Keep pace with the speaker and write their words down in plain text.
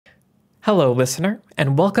Hello, listener,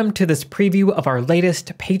 and welcome to this preview of our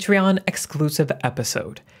latest Patreon-exclusive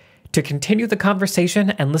episode. To continue the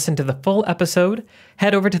conversation and listen to the full episode,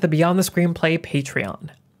 head over to the Beyond the Screenplay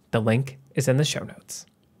Patreon. The link is in the show notes.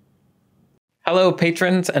 Hello,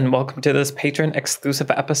 patrons, and welcome to this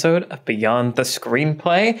patron-exclusive episode of Beyond the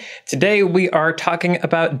Screenplay. Today, we are talking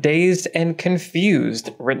about Dazed and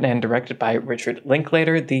Confused, written and directed by Richard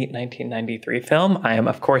Linklater, the 1993 film. I am,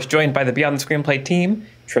 of course, joined by the Beyond the Screenplay team,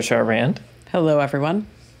 Trisha Rand. Hello, everyone.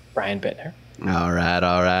 Brian Bittner. All right.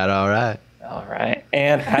 All right.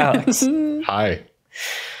 And Alex. Hi.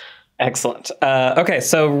 Excellent. Okay,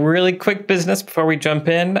 so really quick business before we jump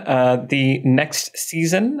in. The next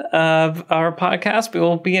season of our podcast we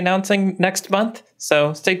will be announcing next month.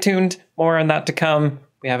 So stay tuned. More on that to come.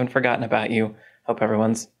 We haven't forgotten about you. Hope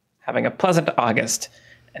everyone's having a pleasant August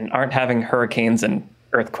and aren't having hurricanes and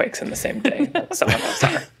earthquakes in the same day that some of us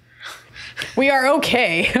are. We are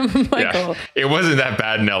okay, Michael. Yeah. It wasn't that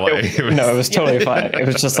bad in LA. It was totally fine. It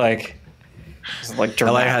was just like...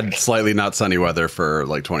 LA had slightly not sunny weather for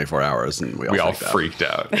like 24 hours, and we all freaked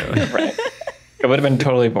out. Yeah. Right. It would have been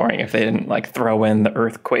totally boring if they didn't throw in the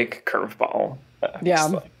earthquake curveball.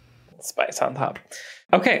 Just, spice on top.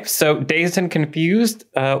 Okay, so Dazed and Confused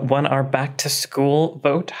won our back to school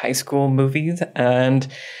vote, high school movies, and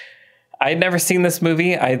I'd never seen this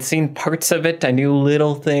movie. I'd seen parts of it. I knew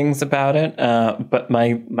little things about it, but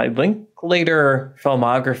my Linklater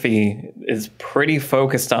filmography is pretty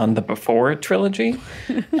focused on the Before trilogy.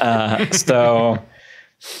 I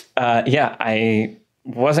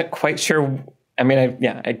wasn't quite sure. I mean,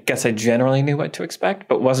 I guess I generally knew what to expect,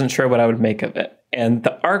 but wasn't sure what I would make of it. And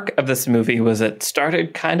the arc of this movie was it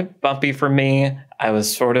started kind of bumpy for me. I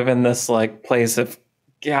was sort of in this place of,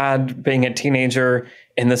 God, being a teenager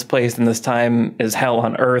in this place and this time is hell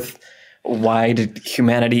on earth. Why did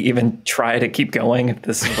humanity even try to keep going if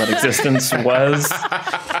this is what existence was?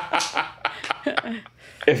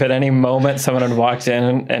 If at any moment someone had walked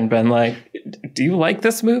in and been like, do you like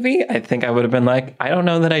this movie? I think I would have been like, I don't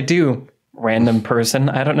know that I do. Random person.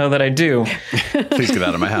 I don't know that I do. Please get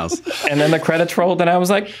out of my house. And then the credits rolled and I was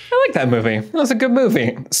like, I like that movie. That was a good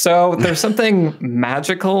movie. So there's something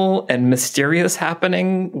magical and mysterious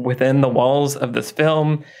happening within the walls of this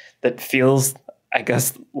film that feels, I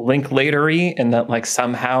guess, Linklater-y, in that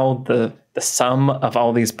somehow the sum of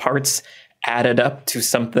all these parts added up to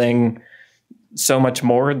something so much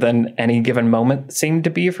more than any given moment seemed to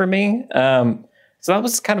be for me. So that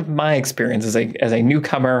was kind of my experience as a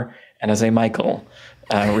newcomer and as a Michael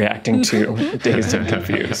reacting to Dazed and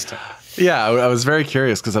Confused. Yeah, I was very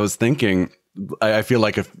curious because I was thinking, I feel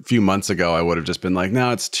like a few months ago I would have just been like,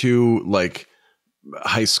 no, it's too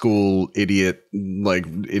high school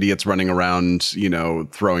idiots running around,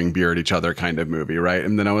 throwing beer at each other kind of movie, right?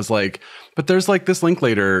 And then I was like, but there's this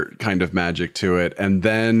Linklater kind of magic to it. And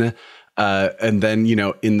then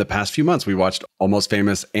in the past few months, we watched Almost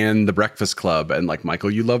Famous and The Breakfast Club. And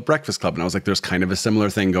Michael, you love Breakfast Club. And I was like, there's kind of a similar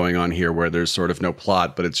thing going on here where there's sort of no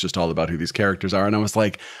plot, but it's just all about who these characters are. And I was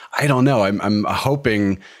like, I don't know. I'm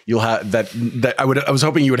hoping you'll have that. I was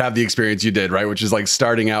hoping you would have the experience you did, right? Which is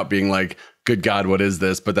starting out being like, good God, what is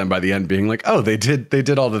this? But then by the end being like, oh, they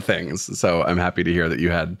did all the things. So I'm happy to hear that you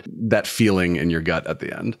had that feeling in your gut at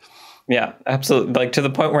the end. Yeah, absolutely. To the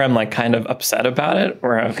point where I'm kind of upset about it,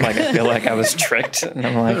 where I feel like I was tricked, and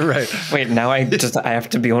I'm like, right. Wait, now I have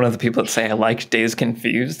to be one of the people that say I like Dazed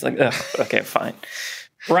Confused. Ugh, okay, fine.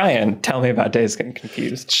 Brian, tell me about Dazed and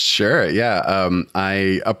Confused. Sure. Yeah.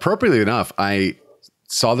 Appropriately enough, I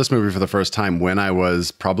saw this movie for the first time when I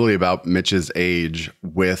was probably about Mitch's age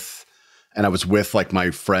and I was with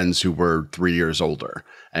my friends who were 3 years older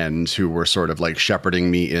and who were sort of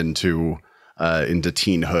shepherding me into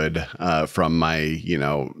teenhood from my,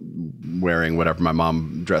 wearing whatever my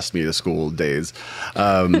mom dressed me to school days.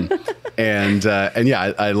 And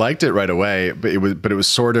yeah, I liked it right away, but it was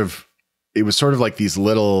sort of like these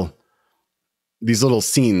little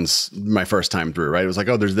scenes my first time through, right? It was like,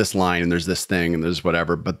 oh, there's this line and there's this thing and there's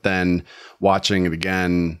whatever. But then watching it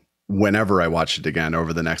again, whenever I watched it again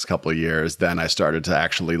over the next couple of years, then I started to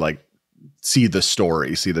actually see the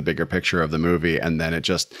story, see the bigger picture of the movie. And then it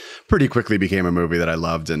just pretty quickly became a movie that I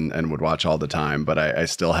loved and would watch all the time. But I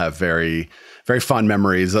still have very, very fond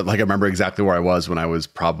memories. I remember exactly where I was when I was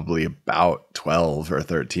probably about 12 or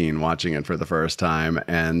 13 watching it for the first time.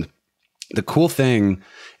 And the cool thing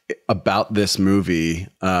about this movie,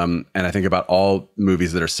 and I think about all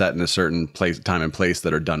movies that are set in a certain time and place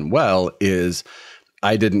that are done well, is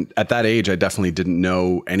at that age, I definitely didn't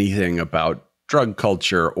know anything about drug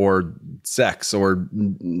culture or sex or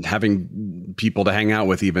having people to hang out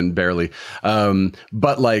with, even barely.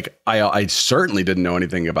 But like, I certainly didn't know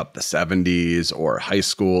anything about the 70s or high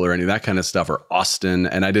school or any of that kind of stuff, or Austin.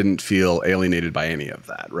 And I didn't feel alienated by any of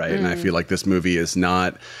that. Right. And I feel like this movie is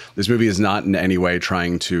not in any way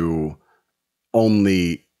trying to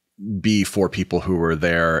only be for people who were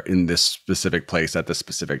there in this specific place at this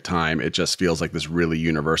specific time. It just feels like this really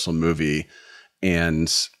universal movie. And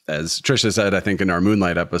as Trisha said, I think in our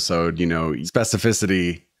Moonlight episode, you know,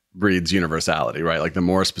 specificity breeds universality, right? Like the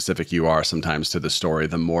more specific you are sometimes to the story,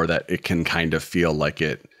 the more that it can kind of feel like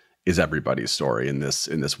it is everybody's story in this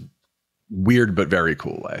weird but very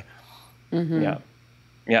cool way. Mm-hmm.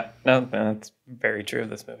 Yeah. No, that's very true of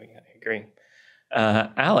this movie. I agree.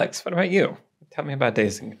 Alex, what about you? Tell me about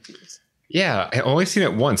Dazed and Confused. Yeah, I only seen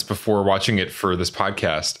it once before watching it for this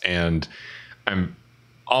podcast, and I'm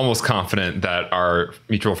almost confident that our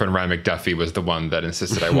mutual friend Ryan McDuffie was the one that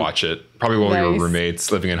insisted I watch it, probably while we were roommates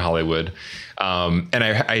living in Hollywood. And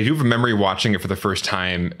I do have a memory watching it for the first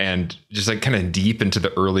time and just like kind of deep into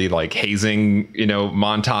the early like hazing, you know,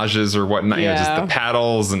 montages or whatnot, you know, just the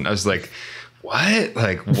paddles. And I was like, what?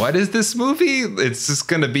 Like, what is this movie? It's just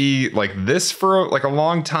going to be like this for like a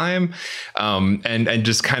long time. And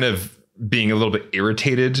just kind of being a little bit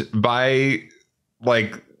irritated by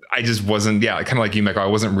like, I just wasn't, kind of like you, Michael, I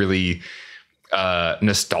wasn't really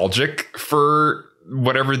nostalgic for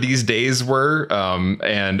whatever these days were.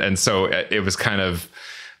 And so it was kind of,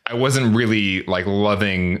 I wasn't really like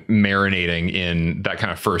loving marinating in that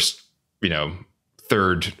kind of first, you know,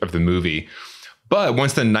 third of the movie. But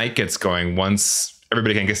once the night gets going, once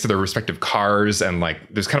everybody kind of gets to their respective cars and like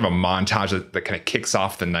there's kind of a montage that kind of kicks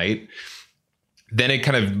off the night, then it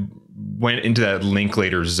kind of went into that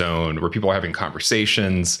Linklater zone where people are having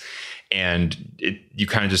conversations and you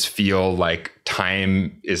kind of just feel like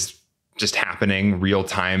time is just happening, real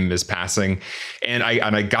time is passing. And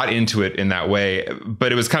I got into it in that way,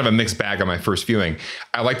 but it was kind of a mixed bag on my first viewing.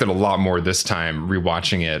 I liked it a lot more this time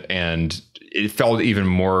rewatching it, and it felt even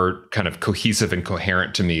more kind of cohesive and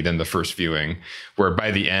coherent to me than the first viewing, where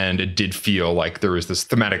by the end it did feel like there was this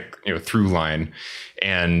thematic, you know, through line.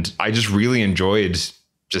 And I just really enjoyed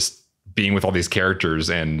just being with all these characters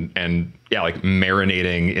and like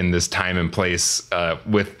marinating in this time and place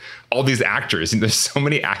with all these actors. And there's so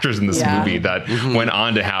many actors in this movie that went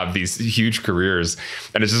on to have these huge careers,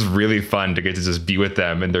 and it's just really fun to get to just be with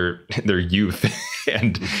them in their youth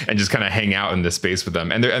and just kind of hang out in this space with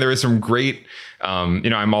them. And there is some great, you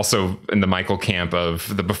know, I'm also in the Michael camp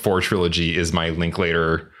of the Before trilogy is my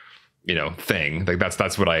Linklater, you know, thing. Like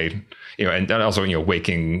that's what I, you know, and also, you know,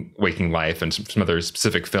 Waking Life and some other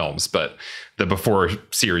specific films, but the Before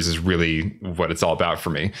series is really what it's all about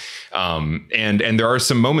for me. And there are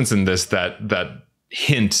some moments in this that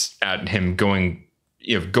hint at him going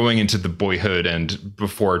into the Boyhood and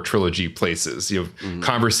Before trilogy places, you know,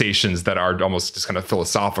 conversations that are almost just kind of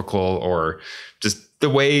philosophical, or just the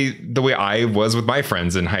way I was with my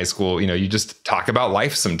friends in high school. You know, you just talk about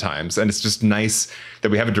life sometimes, and it's just nice that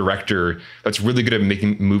we have a director that's really good at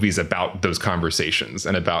making movies about those conversations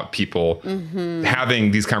and about people having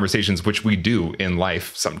these conversations, which we do in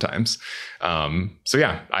life sometimes. So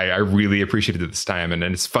yeah, I really appreciated it this time, and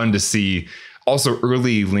it's fun to see also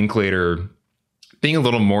early Linklater being a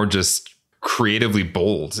little more just creatively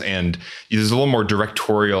bold, and there's a little more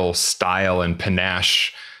directorial style and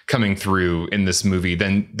panache coming through in this movie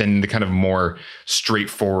than the kind of more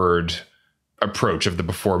straightforward approach of the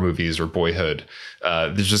Before movies or Boyhood.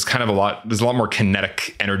 There's just kind of there's a lot more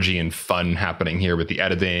kinetic energy and fun happening here with the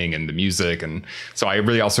editing and the music. And so I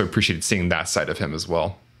really also appreciated seeing that side of him as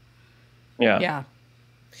well. Yeah,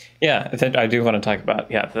 I do want to talk about,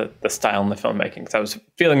 the style and the filmmaking, because I was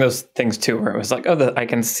feeling those things too, where it was like, I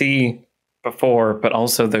can see Before, but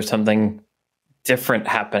also there's something different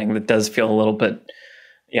happening that does feel a little bit,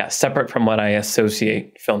 separate from what I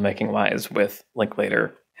associate filmmaking wise with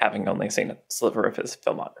Linklater, having only seen a sliver of his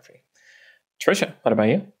filmography. Trisha, what about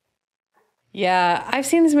you? Yeah, I've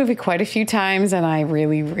seen this movie quite a few times, and I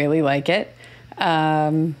really, really like it.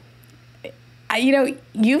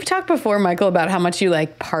 You've talked before, Michael, about how much you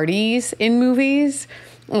like parties in movies,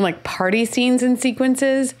 and like party scenes and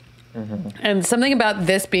sequences. And something about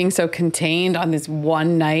this being so contained on this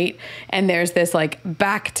one night, and there's this like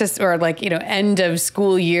end of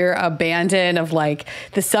school year abandon of like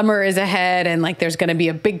the summer is ahead, and like there's going to be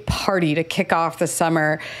a big party to kick off the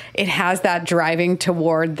summer. It has that driving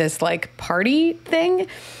toward this like party thing.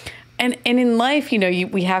 And in life,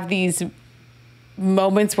 we have these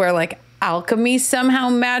moments where like alchemy somehow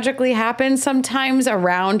magically happens sometimes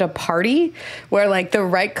around a party, where like the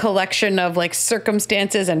right collection of like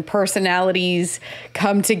circumstances and personalities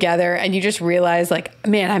come together and you just realize like,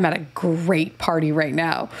 man, I'm at a great party right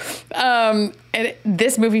now. And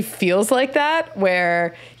this movie feels like that,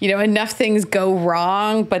 where, you know, enough things go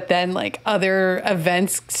wrong, but then like other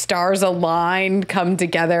events, stars align, come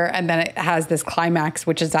together, and then it has this climax,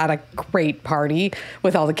 which is at a great party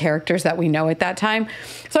with all the characters that we know at that time.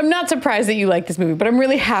 So I'm not surprised that you like this movie, but I'm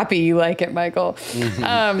really happy you like it, Michael.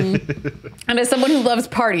 And as someone who loves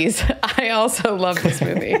parties, I also love this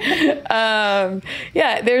movie.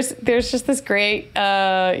 Yeah, there's just this great,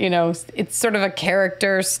 you know, it's sort of a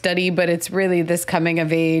character study, but it's really this coming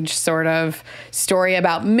of age sort of story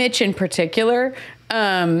about Mitch in particular,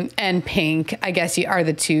 and Pink, I guess, are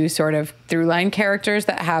the two sort of through line characters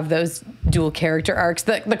that have those dual character arcs.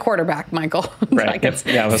 The quarterback, Michael. Right. I can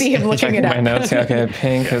see him looking it up. My notes. Okay,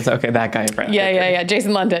 Pink is okay. That guy. Right. Yeah.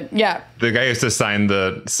 Jason London. Yeah. The guy who has to sign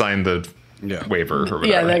the waiver or whatever.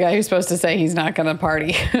 Yeah, the guy who's supposed to say he's not going to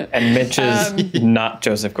party. And Mitch is not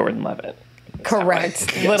Joseph Gordon-Levitt.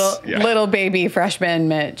 Correct. Yes. Little baby freshman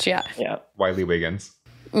Mitch. Yeah. Wiley Wiggins.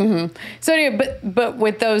 Mm-hmm. So anyway, but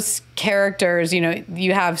with those characters, you know,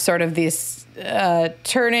 you have sort of this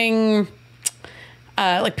turning,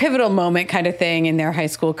 like pivotal moment kind of thing in their high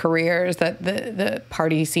school careers that the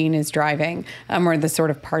party scene is driving, or the sort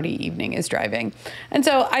of party evening is driving. And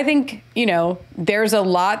so I think, you know, there's a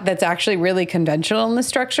lot that's actually really conventional in the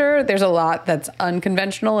structure. There's a lot that's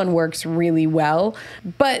unconventional and works really well.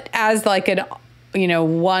 But as like an, you know,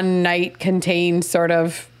 one night contained sort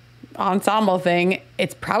of ensemble thing,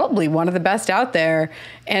 it's probably one of the best out there,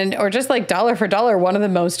 or just like dollar for dollar, one of the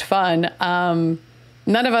most fun.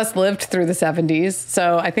 None of us lived through the 70s,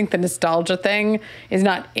 so I think the nostalgia thing is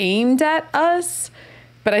not aimed at us,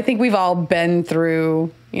 but I think we've all been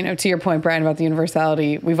through, you know, to your point, Brian, about the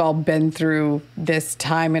universality, we've all been through this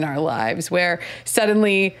time in our lives where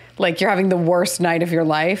suddenly, like, you're having the worst night of your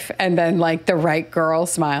life, and then, like, the right girl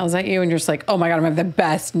smiles at you, and you're just like, oh my God, I'm having the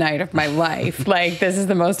best night of my life. Like, this is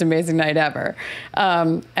the most amazing night ever.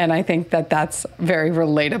 And I think that that's very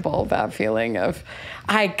relatable, that feeling of,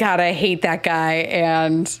 I hate that guy,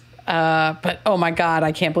 and but oh my God,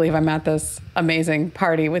 I can't believe I'm at this amazing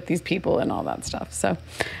party with these people and all that stuff. So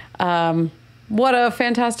what a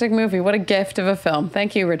fantastic movie. What a gift of a film.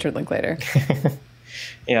 Thank you, Richard Linklater.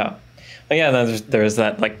 Yeah. But yeah, there's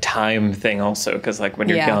that like time thing also, because like when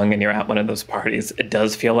you're young and you're at one of those parties, it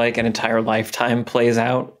does feel like an entire lifetime plays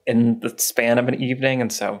out in the span of an evening.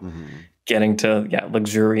 And so getting to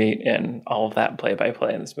luxuriate in all of that play by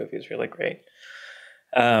play in this movie is really great.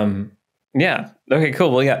 Yeah. Okay,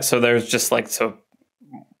 cool. Well, yeah. So there's just like,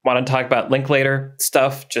 want to talk about Linklater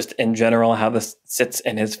stuff, just in general, how this sits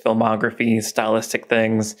in his filmography, stylistic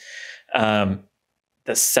things.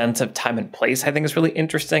 The sense of time and place, I think, is really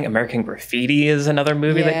interesting. American Graffiti is another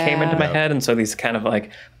movie that came into my head. And so these kind of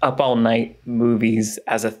like up all night movies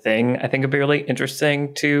as a thing, I think would be really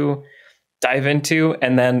interesting to dive into.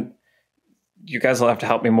 And then you guys will have to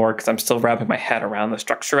help me more, because I'm still wrapping my head around the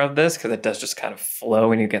structure of this, because it does just kind of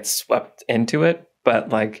flow and you get swept into it. But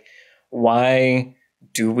like, why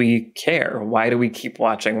do we care? Why do we keep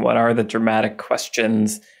watching? What are the dramatic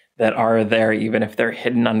questions that are there, even if they're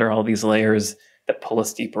hidden under all these layers that pull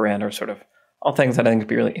us deeper in, or sort of all things that I think would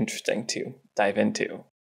be really interesting to dive into?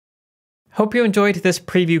 Hope you enjoyed this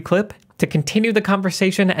preview clip. To continue the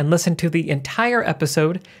conversation and listen to the entire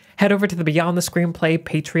episode, head over to the Beyond the Screenplay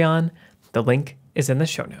Patreon. The link is in the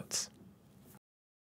show notes.